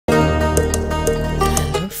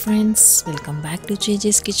friends, welcome back to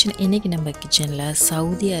JJ's kitchen. இன்னைக்கு நம்ம கிச்சன்ல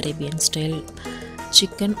Saudi Arabian style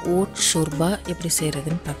chicken oat shorba எப்படி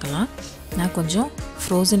செய்யறதுன்னு பார்க்கலாம். நான் கொஞ்சம்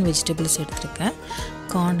frozen vegetables எடுத்துர்க்கேன்.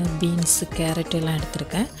 corn, beans, carrot எல்லாம்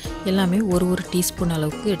எடுத்துர்க்கேன். எல்லாமே ஒரு டீஸ்பூன்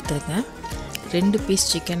அளவுக்கு எடுத்துர்க்கேன். 2 பீஸ்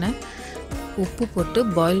சிக்கனை உப்பு போட்டு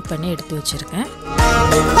பாயில் பண்ணி எடுத்து வச்சிருக்கேன்.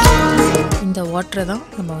 இந்த வாட்டரை தான்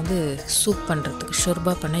நம்ம வந்து சூப் பண்றதுக்கு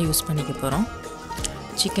ஷோர்பா பண்ண யூஸ் பண்ணிக்க போறோம்.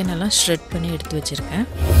 chicken எல்லாம் shred பண்ணி எடுத்து வச்சிருக்கேன்.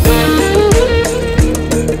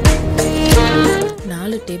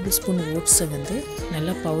 4 டேபிள்ஸ்பூன் oats வந்து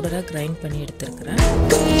நல்லா பவுடரா grind பண்ணி எடுத்துர்க்கறேன்.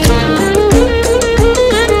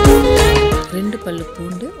 2 பல்லு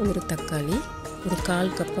பூண்டு, ஒரு தக்காளி, ஒரு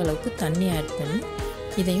 1/4 கப் அளவுக்கு தண்ணி ஆட் பண்ணி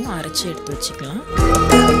இதையும் அரைச்சு எடுத்து வச்சுக்கலாம்.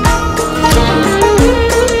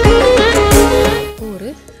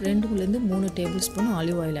 ஒரு 2 ல இருந்து 3 டேபிள்ஸ்பூன்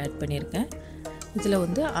ஆலிவ் ஆயில் ஆட் பண்ணியிருக்கேன். இதில்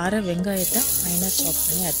வந்து அரை வெங்காயத்தை ஃபைனாக சாப்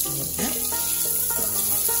பண்ணி ஆட் பண்ணியிருக்கேன்.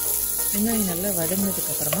 வெங்காயம் நல்லா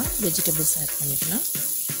வதங்கினதுக்கப்புறமா வெஜிடபிள்ஸ் ஆட் பண்ணிக்கலாம்.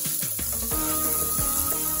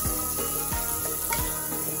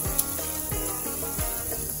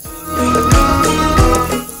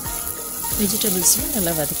 வெஜிடபிள்ஸையும்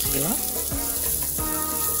நல்லா வதக்கிக்கலாம்.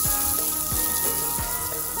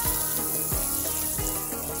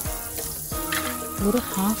 ஒரு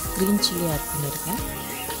ஹாஃப் க்ரீன் சில்லி ஆட் பண்ணியிருக்கேன்.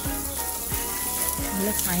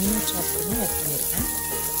 நல்லா ஃபைனாக சாப் பண்ணி ஆட் பண்ணியிருக்கேன்.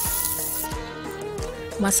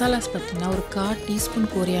 மசாலாஸ் பார்த்தீங்கன்னா ஒரு 1/4 teaspoon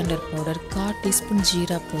coriander powder, 1/4 teaspoon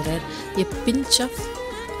jeera powder, a pinch of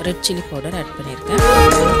red chilli powder add பண்ணியிருக்கேன்.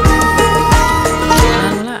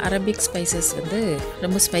 நார்மலாக அரபிக் ஸ்பைசஸ் வந்து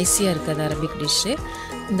ரொம்ப ஸ்பைஸியாக இருக்காது அரபிக் டிஷ்ஷு.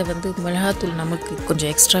 இந்த வந்து மிளகாத்தூள் நமக்கு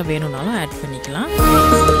கொஞ்சம் எக்ஸ்ட்ரா வேணும்னாலும் ஆட் பண்ணிக்கலாம்.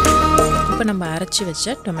 இப்போ நம்ம அரைச்சி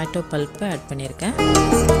வச்ச டொமேட்டோ பல்ப்பை ஆட் பண்ணியிருக்கேன்.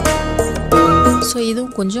 ஸோ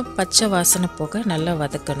இதுவும் கொஞ்சம் பச்சை வாசனை போக நல்லா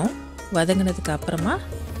வதக்கணும். வதங்கினதுக்கு அப்புறமா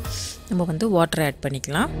நம்ம வந்து வாட்டர் ஆட்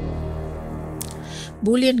பண்ணிக்கலாம்.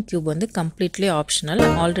 பூலியன் கியூப் வந்து கம்ப்ளீட்லி ஆப்ஷனல்.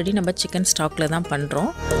 ஆல்ரெடி நம்ம சிக்கன் ஸ்டாக்கில் தான்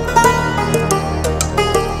பண்ணுறோம்.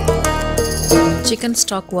 சிக்கன்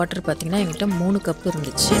ஸ்டாக் வாட்டர் பார்த்திங்கன்னா எங்கிட்ட 3 கப்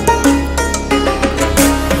இருந்துச்சு.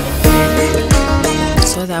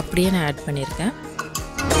 ஸோ அதை அப்படியே நான் ஆட் பண்ணியிருக்கேன்.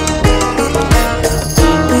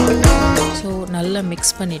 ஸோ நல்லா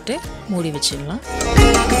மிக்ஸ் பண்ணிவிட்டு மூடி வச்சிடலாம்.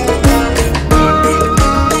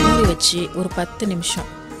 மூடி வச்சு ஒரு 10 நிமிஷம்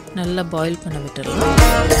நல்லா பாயில் பண்ண விட்டுடலாம்.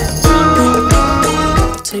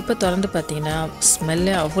 ஸோ இப்போ திறந்து பார்த்தீங்கன்னா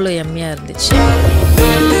ஸ்மெல்லே அவ்வளோ எம்மியாக இருந்துச்சு.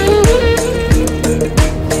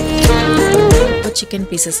 இப்போ சிக்கன்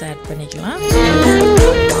பீசஸ் ஆட் பண்ணிக்கலாம்.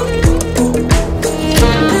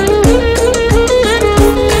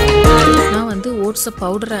 ஓட்ஸை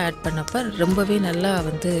பவுடரை ஆட் பண்ணப்போ ரொம்பவே நல்லா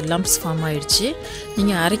வந்து லம்ப்ஸ் ஃபார்ம் ஆகிடுச்சு.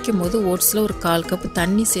 நீங்கள் அரைக்கும் போது ஓட்ஸில் ஒரு 1/4 கப்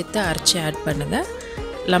தண்ணி சேர்த்து அரைச்சி ஆட் பண்ணுங்கள்.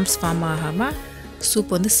 லம்ப்ஸ் ஃபார்ம் ஆகாமல்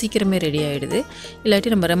சூப் வந்து சீக்கிரமே ரெடி ஆகிடுது.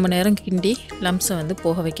 இல்லாட்டி நம்ம ரொம்ப நேரம் கிண்டி லம்ப்ஸை வந்து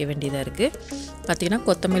போக வைக்க வேண்டியதாக இருக்குது. பார்த்திங்கன்னா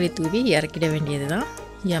கொத்தமல்லி தூவி இறக்கிட வேண்டியது தான்.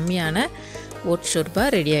 யம்மியான ஓட் ஷோர்பா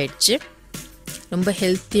ரெடி ஆகிடுச்சு. ரொம்ப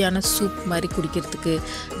ஹெல்த்தியான சூப் மாதிரி குடிக்கிறதுக்கு,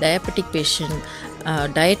 டயபெட்டிக் பேஷண்ட்,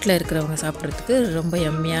 டயட்டில் இருக்கிறவங்க சாப்பிட்றதுக்கு ரொம்ப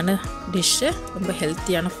யம்மியான டிஷ்ஷு, ரொம்ப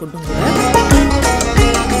ஹெல்த்தியான ஃபுட்டும் கூட.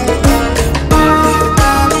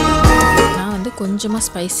 நான் வந்து கொஞ்சமாக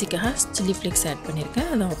ஸ்பைசிக்காக சில்லி ஃப்ளேக்ஸ் ஆட் பண்ணியிருக்கேன்.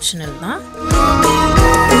 அது ஆப்ஷனல் தான்.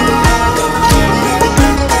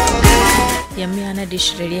 யம்மியான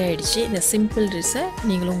டிஷ் ரெடி ஆகிடுச்சு. இந்த சிம்பிள் டிஷ்ஷை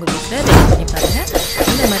நீங்களும் உங்கள் வீட்டில் ரெடி பண்ணி பாருங்கள்.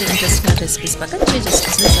 இந்த மாதிரி இன்ட்ரெஸ்டிங்கான ரெசிபிஸ் பார்க்க JJ's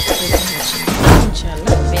கிச்சனை சப்ஸ்கிரைப் பண்ணி வச்சுக்கோங்க.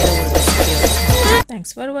 இன்ஷால்லா வேறு ஒரு ரெசிபி.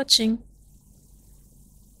 தேங்க்ஸ் ஃபார் வாட்சிங்.